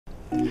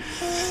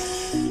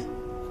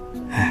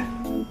哎，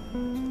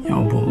要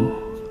不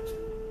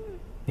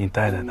你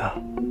带带他，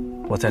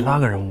我再拉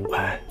个人5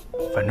排，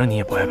反正你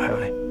也不爱排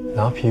位。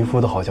拿皮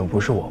肤的好像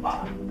不是我吧？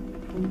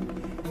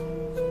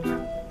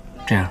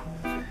这样，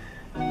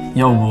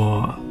要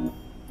不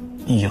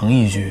赢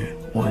1局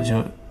我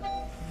就，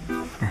不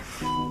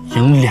是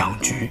赢2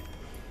局，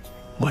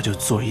我就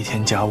做1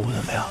天家务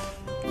怎么样？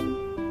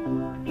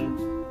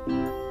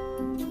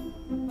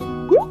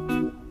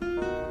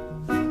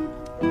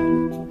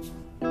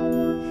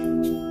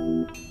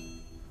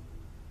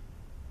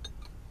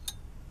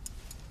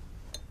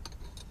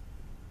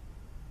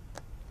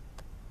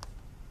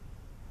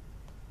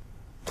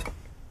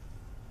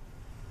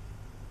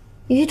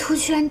于途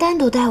居然单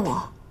独带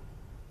我。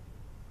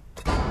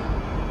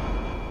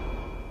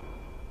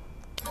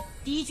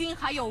敌军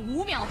还有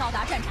5秒到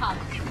达战场，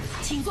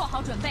请做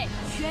好准备，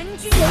全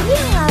军随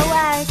便而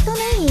外都能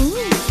赢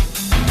你。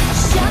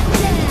Shut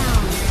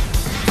down.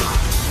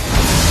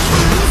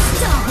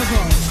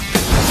 Unstoppable.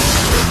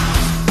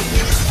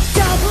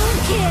 Double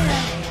kill.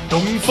 东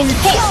风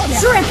破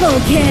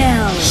Triple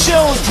kill.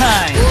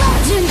 Showtime.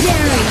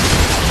 Legendary.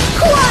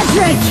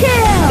 Quadra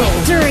kill.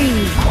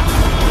 Victory.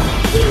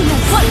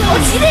 万豪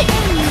起立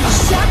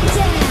Shut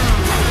down.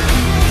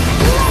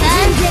 ！3、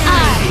2、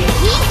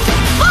1，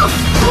放！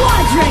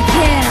 Quadra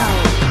kill.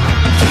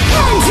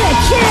 Penta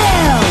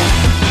kill.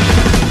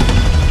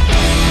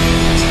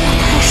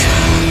 太爽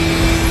了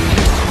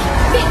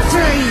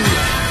 ！Victory.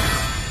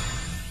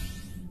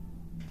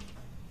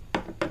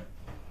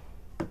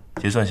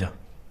 结算下。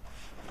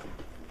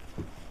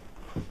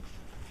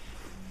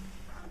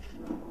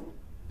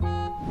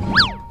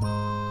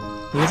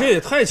你这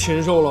也太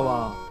禽兽了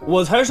吧！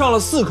我才上了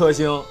4颗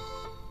星，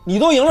你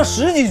都赢了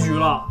10几局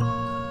了。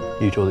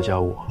1周的家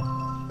务。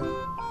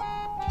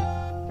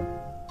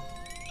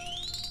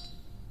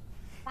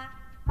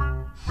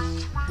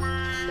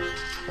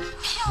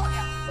漂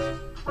亮！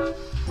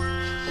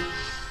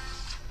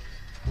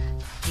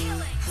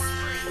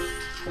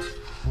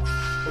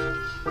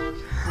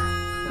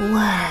喂，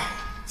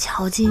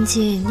乔晶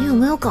晶，你有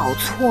没有搞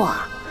错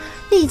啊？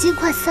你已经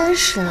快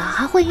30了，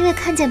还会因为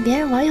看见别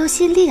人玩游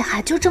戏厉害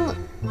就这么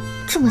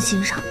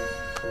欣赏？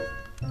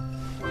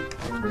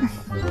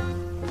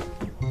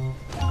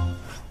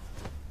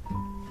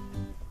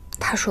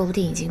他说不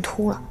定已经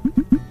秃了，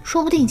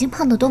说不定已经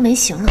胖的都没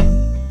形了。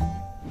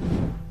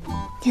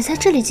你在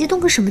这里激动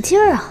个什么劲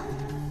儿啊？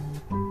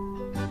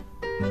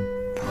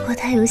不过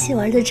他游戏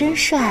玩的真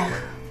帅啊！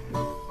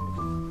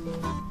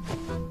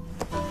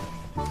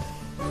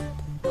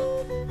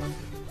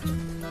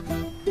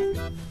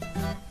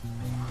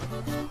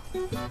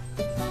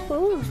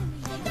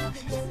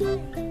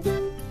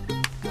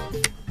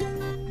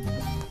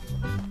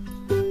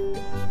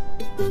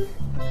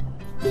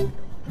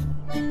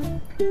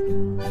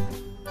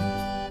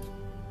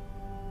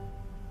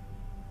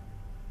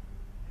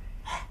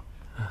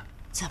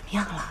怎么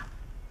样了？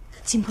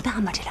进步大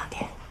吗？这2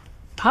天？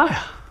大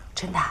呀！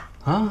真的？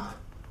啊！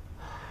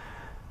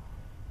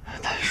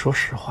但说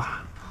实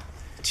话，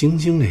晶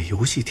晶这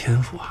游戏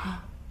天赋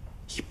啊，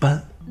一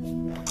般，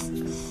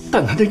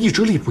但她这意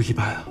志力不一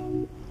般啊！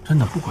真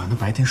的，不管她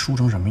白天输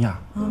成什么样，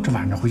这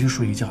晚上回去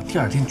睡一觉，第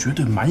2天绝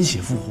对满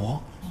血复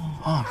活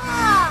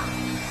啊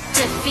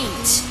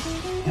 ！Defeat。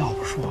要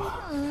不说啊，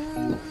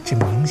这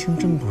明星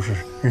真不是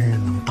人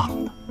人能当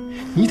的，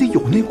你得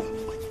有那股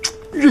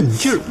韧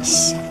劲儿。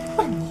行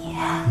了你，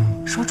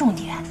说重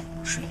点，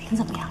水平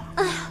怎么样了？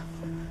哎呀，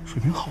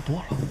水平好多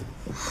了。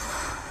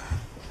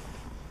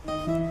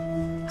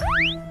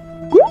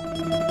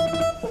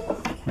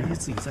回去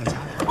自己在家。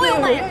哎呦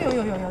妈呀！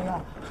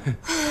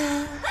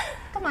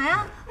干嘛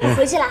呀？我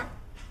回去了。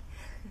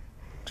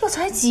这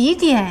才几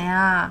点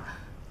呀？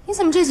你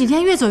怎么这几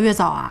天越走越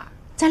早啊？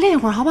再练一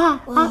会儿好不好？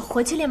我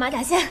回去练马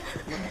甲线。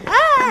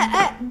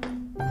哎！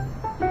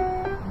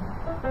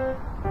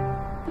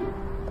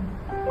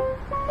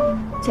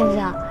静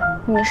静，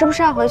你是不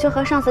是要回去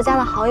和上次加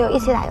的好友一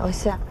起打游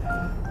戏？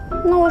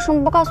那为什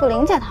么不告诉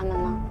玲姐他们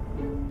呢？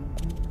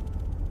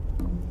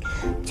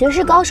绝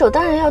世高手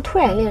当然要突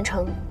然练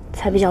成，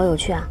才比较有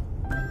趣啊。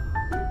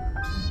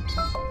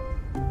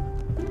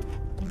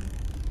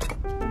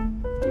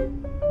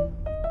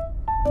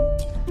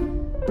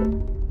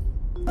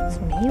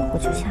怎么一会儿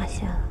就下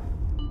线了？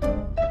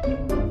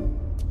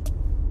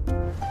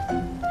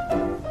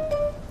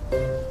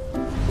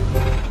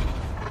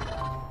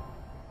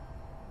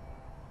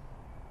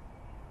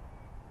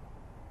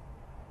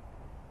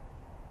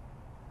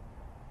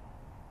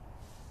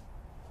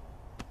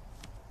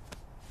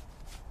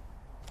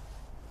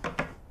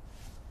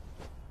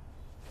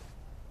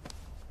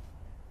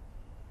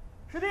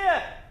师弟，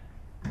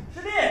哎，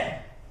师弟，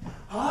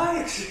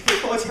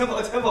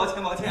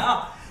抱歉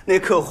啊！那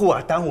客户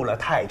啊，耽误了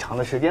太长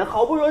的时间，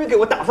好不容易给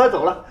我打发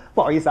走了，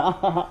不好意思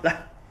啊。来，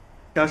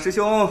让师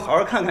兄好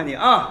好看看你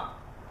啊，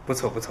不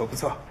错，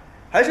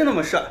还是那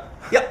么帅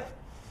呀，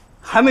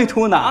还没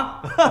秃呢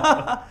啊！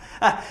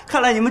哎，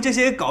看来你们这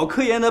些搞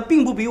科研的，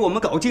并不比我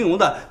们搞金融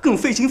的更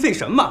费心费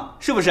神嘛，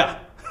是不是？来，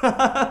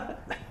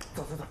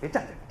走，别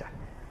站着。 来，师兄，师弟，哎，怎么样了？今天约我出来，我以为你要找我谈谈。怎么样？我回去啦。这才几点呀？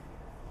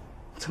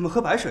怎么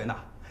喝白水呢？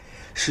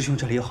师兄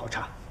这里有好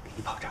茶，给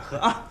你泡茶喝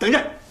啊！等着。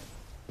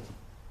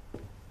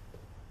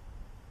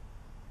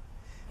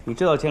你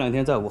知道前2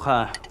天在武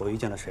汉我遇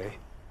见了谁？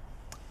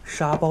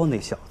沙包那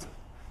小子。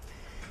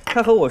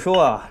他和我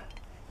说啊，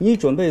你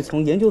准备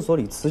从研究所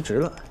里辞职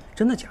了，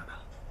真的假的？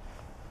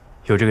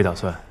有这个打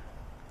算，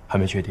还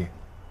没确定。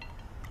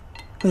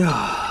哎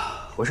呀，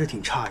我是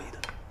挺诧异的。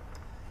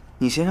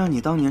你先让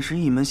你当年是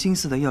一门心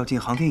思的要进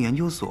航天研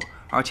究所，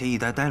而且一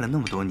待了那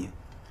么多年，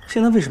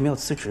现在为什么要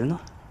辞职呢？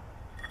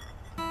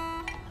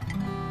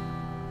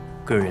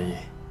个人原因。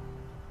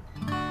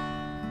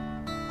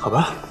好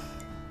吧，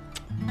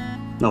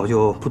那我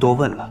就不多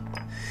问了。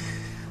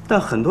但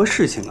很多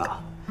事情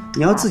啊，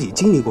你要自己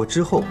经历过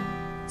之后，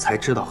才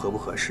知道合不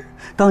合适。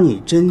当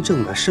你真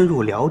正的深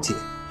入了解、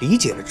理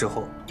解了之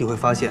后，你会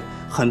发现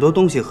很多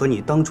东西和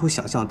你当初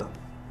想象的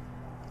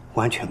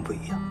完全不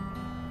一样。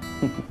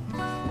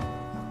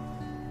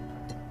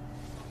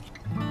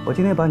我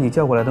今天把你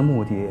叫过来的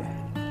目的，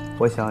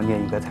我想你也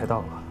应该猜到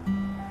了，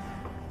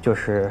就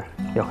是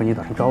要和你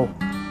打声招呼。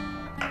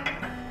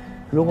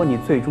如果你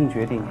最终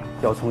决定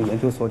要从研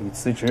究所里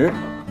辞职，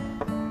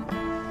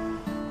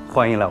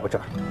欢迎来我这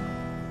儿。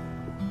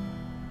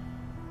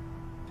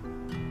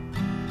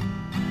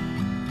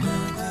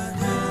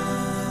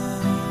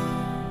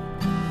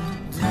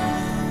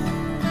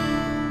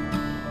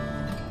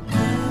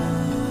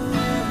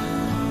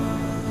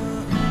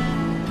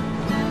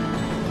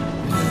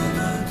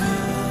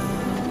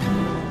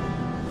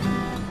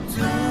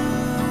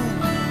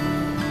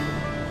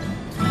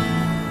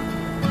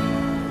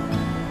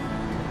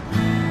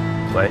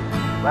喂，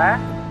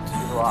师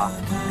叔，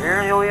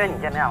任师兄约你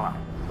见面了。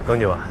刚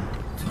接完。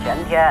前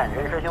天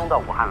任师兄到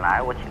武汉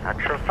来，我请他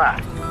吃饭，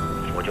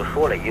我就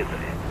说了一嘴。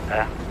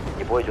哎，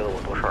你不会觉得我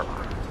多事儿吧？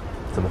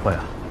怎么会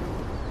啊？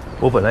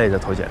我本来也在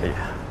投简历。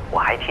我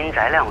还听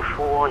翟亮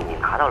说你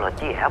拿到了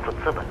DF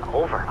资本的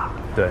offer 了。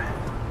对，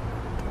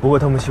不过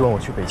他们希望我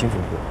去北京总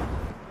部。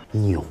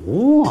牛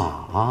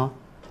啊！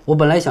我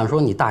本来想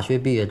说你大学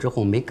毕业之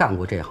后没干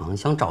过这行，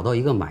想找到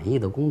一个满意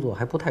的工作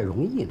还不太容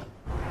易呢。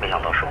没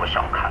想到是我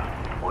小看了。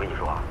我跟你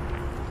说啊，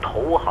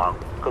投行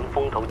跟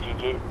风投基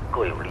金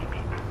各有利弊，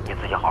你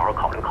自己好好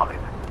考虑考虑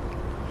呗。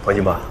放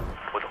心吧，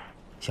副总。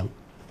行，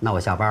那我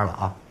下班了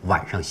啊，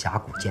晚上峡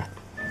谷见。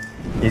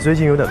你最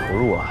近有点投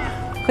入啊。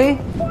嘿，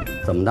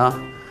怎么的？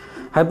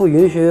还不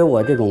允许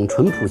我这种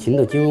淳朴型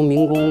的金融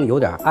民工有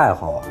点爱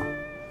好啊？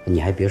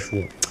你还别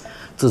说，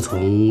自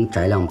从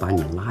翟亮把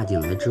你拉进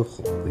来之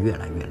后，我越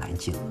来越来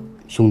劲了。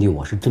兄弟，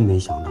我是真没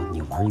想到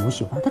你玩游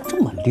戏玩得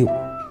这么溜，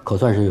可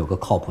算是有个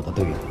靠谱的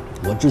队友。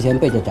我之前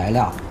被这翟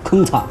亮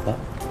坑惨了。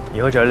你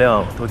和翟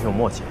亮都挺有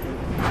默契，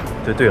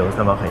对队友的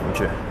看法很一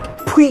致。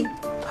呸，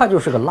他就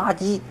是个垃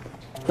圾。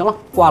行了，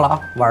挂了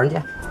啊，晚上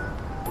见。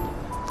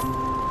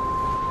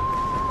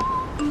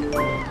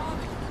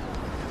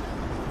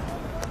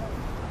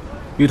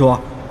于图，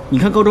你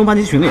看高中班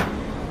级群里，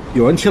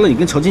有人贴了你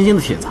跟乔晶晶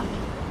的帖子。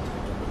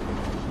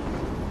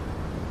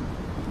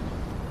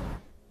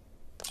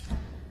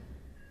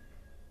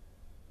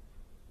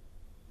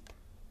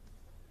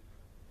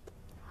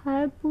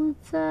还不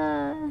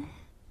在。